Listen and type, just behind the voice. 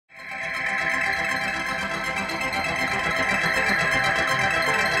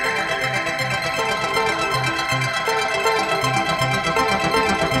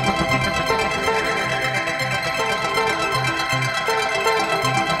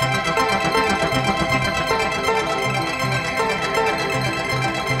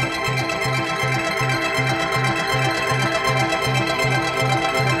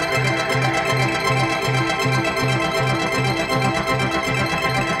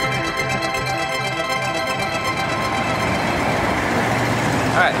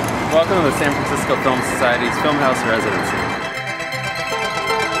Welcome to the San Francisco Film Society's Filmhouse Residency.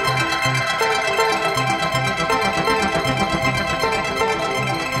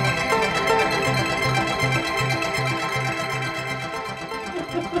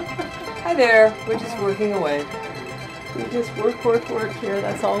 Hi there, we're just working away. We just work here,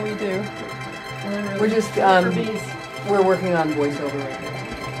 that's all we do. We're just, we're working on voiceover right now.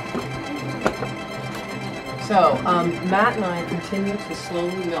 So, Matt and I continue to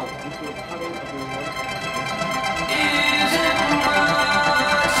slowly melt into a puddle of remorse. Is it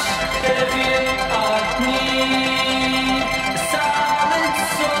much if you are me? A solid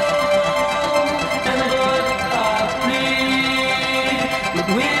soul and the blood of me.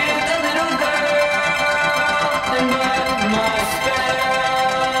 With a little girl and my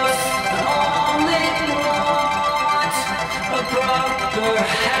spouse. I only want a proper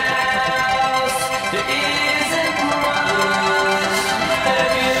house. There isn't much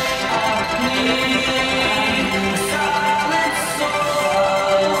that you need. A solid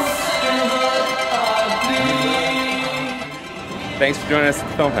soul and the blood of me. Thanks for joining us at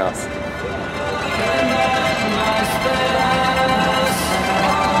the Filmhouse.